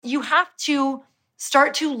You have to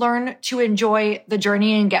start to learn to enjoy the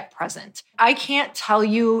journey and get present. I can't tell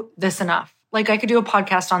you this enough. Like, I could do a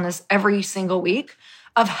podcast on this every single week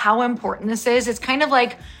of how important this is. It's kind of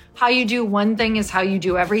like how you do one thing is how you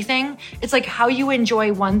do everything. It's like how you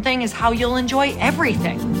enjoy one thing is how you'll enjoy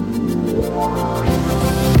everything.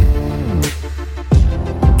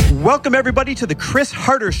 Welcome, everybody, to the Chris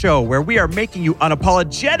Harder Show, where we are making you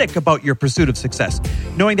unapologetic about your pursuit of success,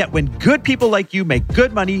 knowing that when good people like you make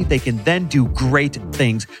good money, they can then do great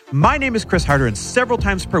things. My name is Chris Harder, and several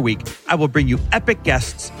times per week, I will bring you epic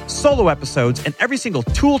guests, solo episodes, and every single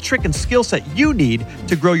tool, trick, and skill set you need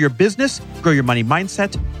to grow your business, grow your money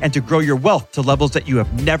mindset, and to grow your wealth to levels that you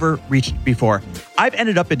have never reached before. I've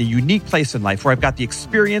ended up in a unique place in life where I've got the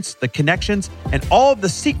experience, the connections, and all of the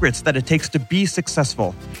secrets that it takes to be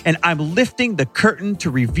successful. And I'm lifting the curtain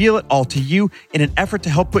to reveal it all to you in an effort to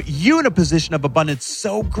help put you in a position of abundance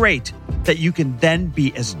so great that you can then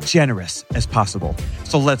be as generous as possible.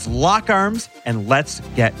 So let's lock arms and let's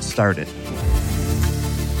get started.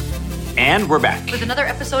 And we're back with another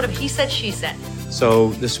episode of He Said, She Said. So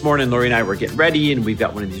this morning, Lori and I were getting ready, and we've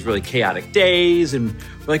got one of these really chaotic days, and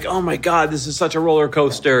we're like, oh my God, this is such a roller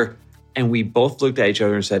coaster. And we both looked at each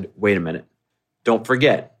other and said, wait a minute, don't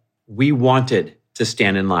forget, we wanted to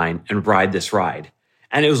stand in line and ride this ride.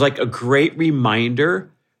 And it was like a great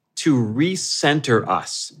reminder to recenter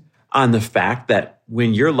us on the fact that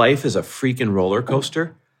when your life is a freaking roller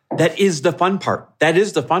coaster, that is the fun part. That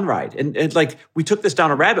is the fun ride. And like, we took this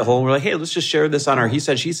down a rabbit hole and we're like, hey, let's just share this on our He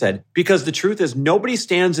Said, She Said. Because the truth is, nobody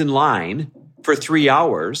stands in line for 3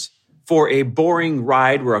 hours for a boring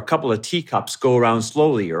ride where a couple of teacups go around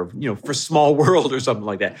slowly, or, for Small World or something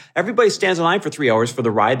like that. Everybody stands in line for 3 hours for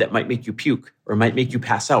the ride that might make you puke or might make you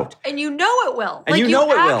pass out. And you know it will. And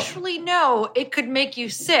you actually know it could make you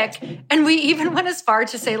sick. And we even went as far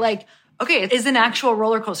to say, like, okay, it is an actual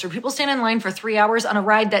roller coaster. People stand in line for 3 hours on a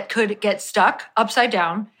ride that could get stuck upside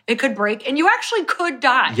down. It could break, and you actually could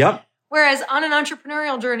die. Yep. Whereas on an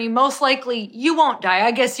entrepreneurial journey, most likely you won't die.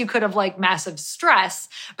 I guess you could have like massive stress,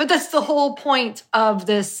 but that's the whole point of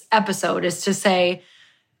this episode, is to say,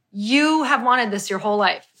 you have wanted this your whole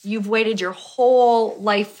life. You've waited your whole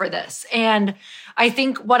life for this. And I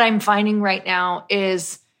think what I'm finding right now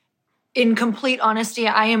is, in complete honesty,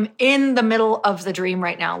 I am in the middle of the dream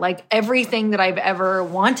right now. Like, everything that I've ever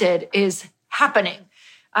wanted is happening.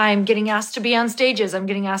 I'm getting asked to be on stages. I'm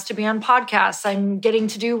getting asked to be on podcasts. I'm getting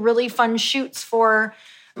to do really fun shoots for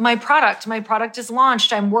my product. My product is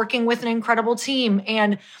launched. I'm working with an incredible team.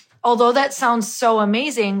 And although that sounds so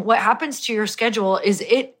amazing, what happens to your schedule is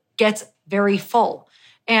it gets very full.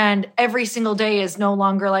 And every single day is no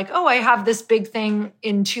longer like, oh, I have this big thing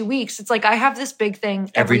in 2 weeks. It's like, I have this big thing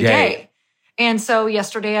every day. And so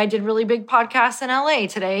yesterday I did really big podcasts in LA.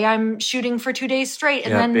 Today I'm shooting for 2 days straight.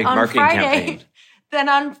 And then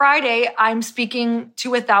on Friday, I'm speaking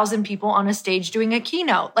to 1,000 people on a stage doing a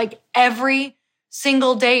keynote. Like, every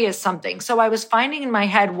single day is something. So I was finding in my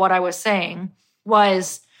head what I was saying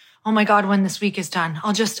was, oh my God, when this week is done,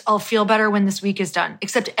 I'll feel better when this week is done.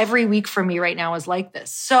 Except every week for me right now is like this.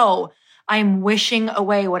 So I'm wishing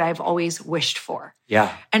away what I've always wished for.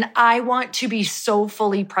 Yeah. And I want to be so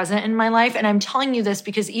fully present in my life. And I'm telling you this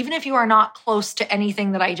because even if you are not close to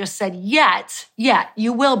anything that I just said yet,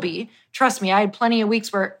 you will be. Trust me, I had plenty of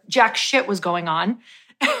weeks where jack shit was going on.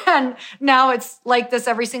 And now it's like this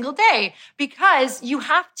every single day, because you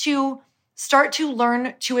have to start to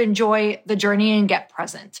learn to enjoy the journey and get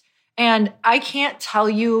present. And I can't tell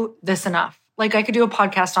you this enough. Like, I could do a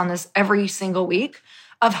podcast on this every single week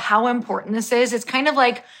of how important this is. It's kind of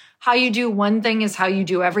like how you do one thing is how you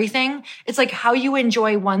do everything. It's like how you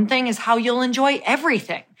enjoy one thing is how you'll enjoy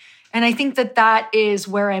everything. And I think that is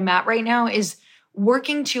where I'm at right now, is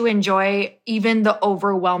working to enjoy even the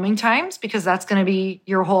overwhelming times, because that's going to be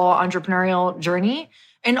your whole entrepreneurial journey.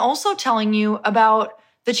 And also telling you about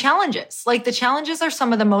the challenges. Like, the challenges are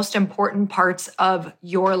some of the most important parts of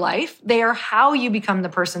your life. They are how you become the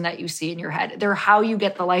person that you see in your head. They're how you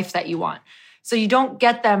get the life that you want. So you don't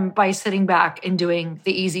get them by sitting back and doing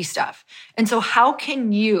the easy stuff. And so how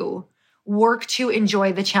can you work to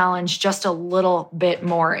enjoy the challenge just a little bit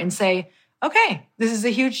more and say, okay, this is a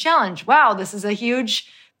huge challenge. Wow, this is a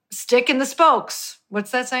huge stick in the spokes.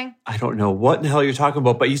 What's that saying? I don't know what in the hell you're talking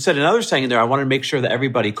about, but you said another saying in there I wanted to make sure that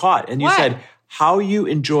everybody caught. And you said, how you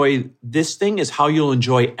enjoy this thing is how you'll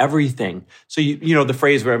enjoy everything. So, you know the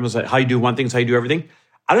phrase where everyone's like, how you do one thing is how you do everything.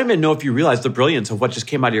 I don't even know if you realize the brilliance of what just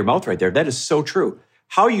came out of your mouth right there. That is so true.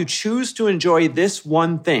 How you choose to enjoy this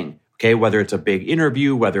one thing, okay, whether it's a big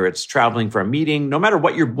interview, whether it's traveling for a meeting, no matter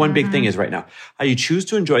what your one big thing is right now, how you choose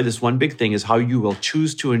to enjoy this one big thing is how you will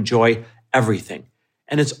choose to enjoy everything.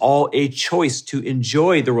 And it's all a choice to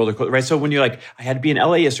enjoy the roller coaster, right? So when you're like, I had to be in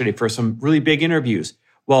LA yesterday for some really big interviews.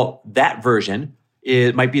 Well, that version,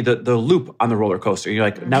 it might be the loop on the roller coaster. You're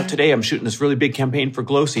like, now today I'm shooting this really big campaign for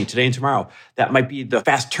Glossy today and tomorrow. That might be the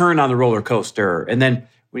fast turn on the roller coaster. And then,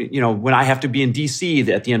 when I have to be in DC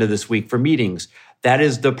at the end of this week for meetings, that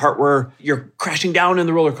is the part where you're crashing down in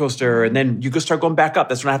the roller coaster and then you go start going back up.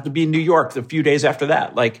 That's when I have to be in New York a few days after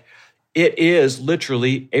that. Like, it is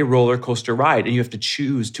literally a roller coaster ride, and you have to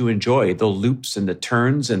choose to enjoy the loops and the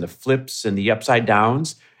turns and the flips and the upside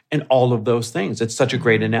downs and all of those things. It's such a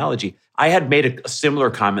great analogy. I had made a similar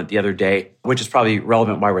comment the other day, which is probably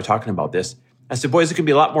relevant why we're talking about this. I said, boys, it can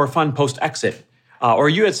be a lot more fun post-exit. Or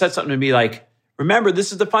you had said something to me like, remember,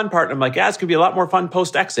 this is the fun part. And I'm like, yeah, it's going to be a lot more fun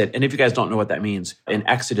post-exit. And if you guys don't know what that means, an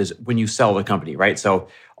exit is when you sell the company, right? So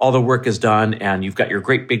all the work is done and you've got your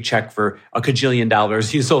great big check for $1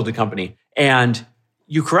 kajillion. You sold the company. And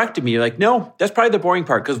you corrected me. You're like, no, that's probably the boring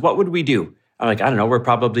part, because what would we do? I'm like, I don't know. We're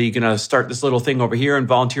probably going to start this little thing over here and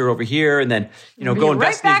volunteer over here and then, go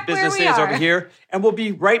invest in these businesses over here. And we'll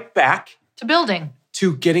be right back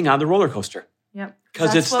to getting on the roller coaster. Yep.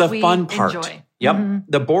 Because it's the fun part. Enjoy. Yep. Mm-hmm.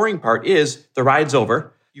 The boring part is the ride's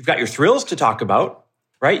over. You've got your thrills to talk about,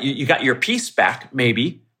 right? You got your peace back,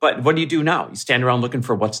 maybe. But what do you do now? You stand around looking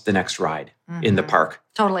for what's the next ride in the park.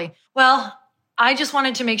 Totally. Well, I just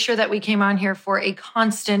wanted to make sure that we came on here for a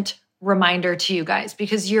constant reminder to you guys,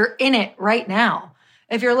 because you're in it right now.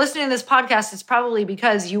 If you're listening to this podcast, it's probably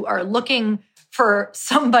because you are looking for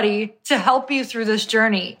somebody to help you through this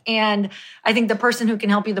journey. And I think the person who can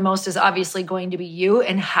help you the most is obviously going to be you,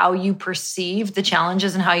 and how you perceive the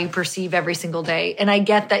challenges and how you perceive every single day. And I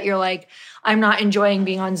get that you're like, I'm not enjoying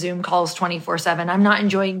being on Zoom calls 24/7. I'm not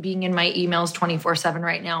enjoying being in my emails 24/7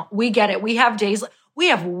 right now. We get it. We have days, we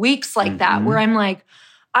have weeks like that where I'm like,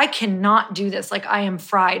 I cannot do this. Like, I am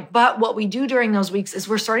fried. But what we do during those weeks is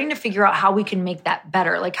we're starting to figure out how we can make that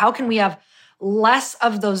better. Like, how can we have less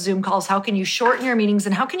of those Zoom calls? How can you shorten your meetings?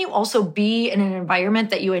 And how can you also be in an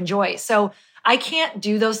environment that you enjoy? So I can't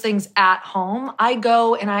do those things at home. I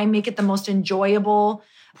go and I make it the most enjoyable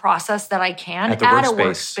process that I can at a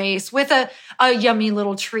workspace with a yummy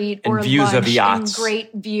little treat and or views lunch of yachts, and great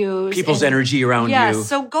views. People's energy around you.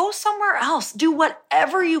 So go somewhere else. Do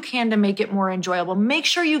whatever you can to make it more enjoyable. Make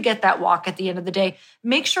sure you get that walk at the end of the day.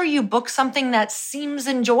 Make sure you book something that seems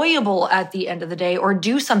enjoyable at the end of the day, or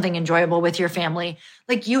do something enjoyable with your family.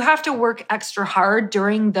 Like, you have to work extra hard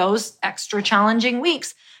during those extra challenging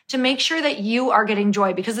weeks to make sure that you are getting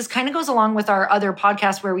joy, because this kind of goes along with our other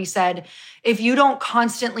podcast where we said, if you don't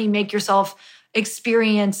constantly make yourself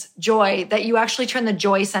experience joy, that you actually turn the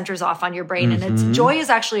joy centers off on your brain. And joy is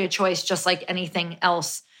actually a choice, just like anything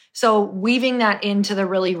else. So weaving that into the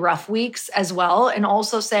really rough weeks as well. And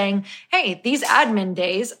also saying, hey, these admin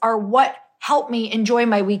days are what help me enjoy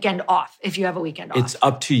my weekend off, if you have a weekend off. It's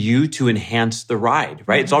up to you to enhance the ride,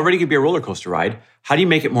 right? It's already going to be a roller coaster ride. How do you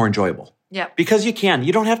make it more enjoyable? Yeah. Because you can.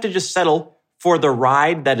 You don't have to just settle for the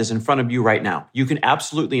ride that is in front of you right now. You can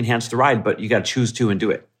absolutely enhance the ride, but you got to choose to and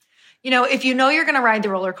do it. If you know you're going to ride the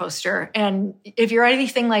roller coaster, and if you're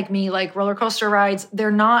anything like me, like roller coaster rides, they're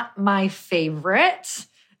not my favorite.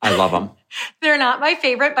 I love them. They're not my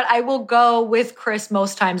favorite, but I will go with Chris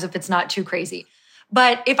most times if it's not too crazy.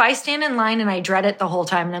 But if I stand in line and I dread it the whole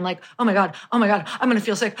time and I'm like, oh my God, I'm going to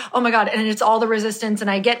feel sick. Oh my God. And it's all the resistance and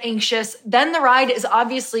I get anxious. Then the ride is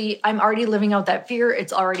obviously, I'm already living out that fear.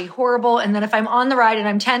 It's already horrible. And then if I'm on the ride and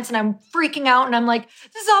I'm tense and I'm freaking out and I'm like,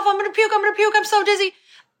 this is awful. I'm going to puke. I'm so dizzy.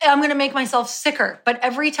 I'm going to make myself sicker. But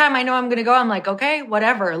every time I know I'm going to go, I'm like, okay,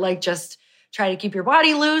 whatever. Like, just try to keep your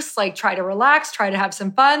body loose. Like, try to relax, try to have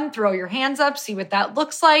some fun, throw your hands up, see what that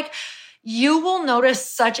looks like. You will notice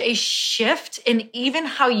such a shift in even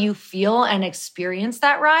how you feel and experience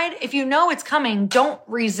that ride. If you know it's coming, don't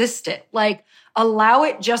resist it. Like, allow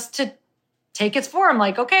it just to take its form.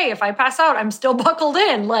 Like, okay, if I pass out, I'm still buckled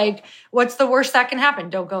in. Like, what's the worst that can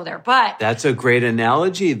happen? Don't go there. But that's a great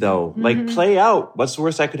analogy, though. Like, play out what's the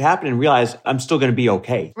worst that could happen and realize I'm still going to be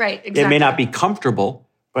okay. Right, exactly. It may not be comfortable,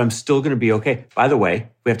 but I'm still going to be okay. By the way,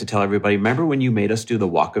 we have to tell everybody, remember when you made us do the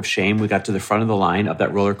walk of shame? We got to the front of the line of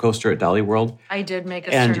that roller coaster at Dolly World. I did make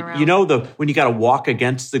us turn around. And you know, when you got to walk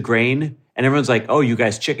against the grain and everyone's like, oh, you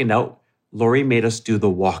guys chickened out. Lori made us do the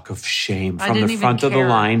walk of shame from the front of the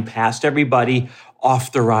line, past everybody,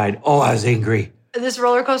 off the ride. Oh, I was angry. This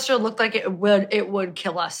roller coaster looked like it would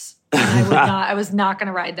kill us. And I was not going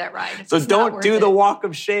to ride that ride. So don't do the walk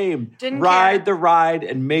of shame. Ride the ride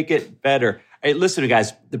and make it better. Hey, listen,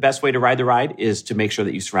 guys, the best way to ride the ride is to make sure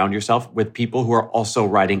that you surround yourself with people who are also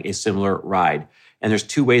riding a similar ride. And there's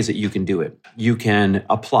two ways that you can do it. You can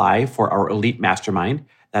apply for our Elite Mastermind.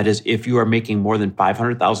 That is, if you are making more than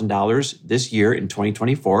 $500,000 this year in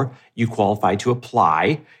 2024, you qualify to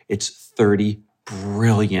apply. It's 30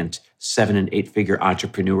 brilliant 7- and 8-figure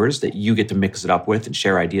entrepreneurs that you get to mix it up with and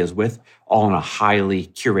share ideas with, all in a highly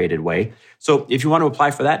curated way. So if you want to apply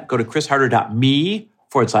for that, go to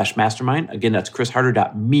chrisharder.me/mastermind. Again, that's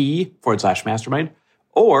chrisharder.me/mastermind.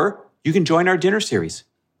 Or you can join our dinner series.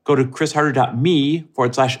 Go to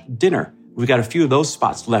chrisharder.me/dinner. We've got a few of those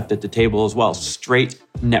spots left at the table as well. Straight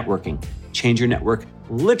networking. Change your network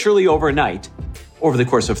literally overnight over the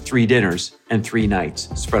course of 3 dinners and 3 nights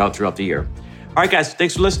spread out throughout the year. All right, guys,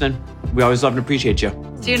 thanks for listening. We always love and appreciate you.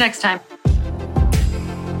 See you next time.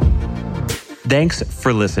 Thanks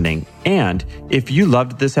for listening. And if you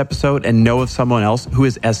loved this episode and know of someone else who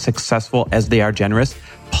is as successful as they are generous,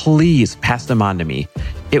 please pass them on to me.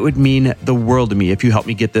 It would mean the world to me if you help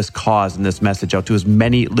me get this cause and this message out to as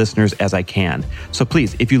many listeners as I can. So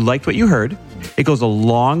please, if you liked what you heard, it goes a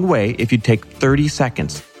long way if you take 30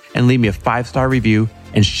 seconds and leave me a 5-star review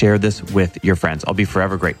and share this with your friends. I'll be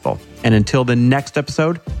forever grateful. And until the next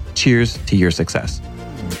episode, cheers to your success.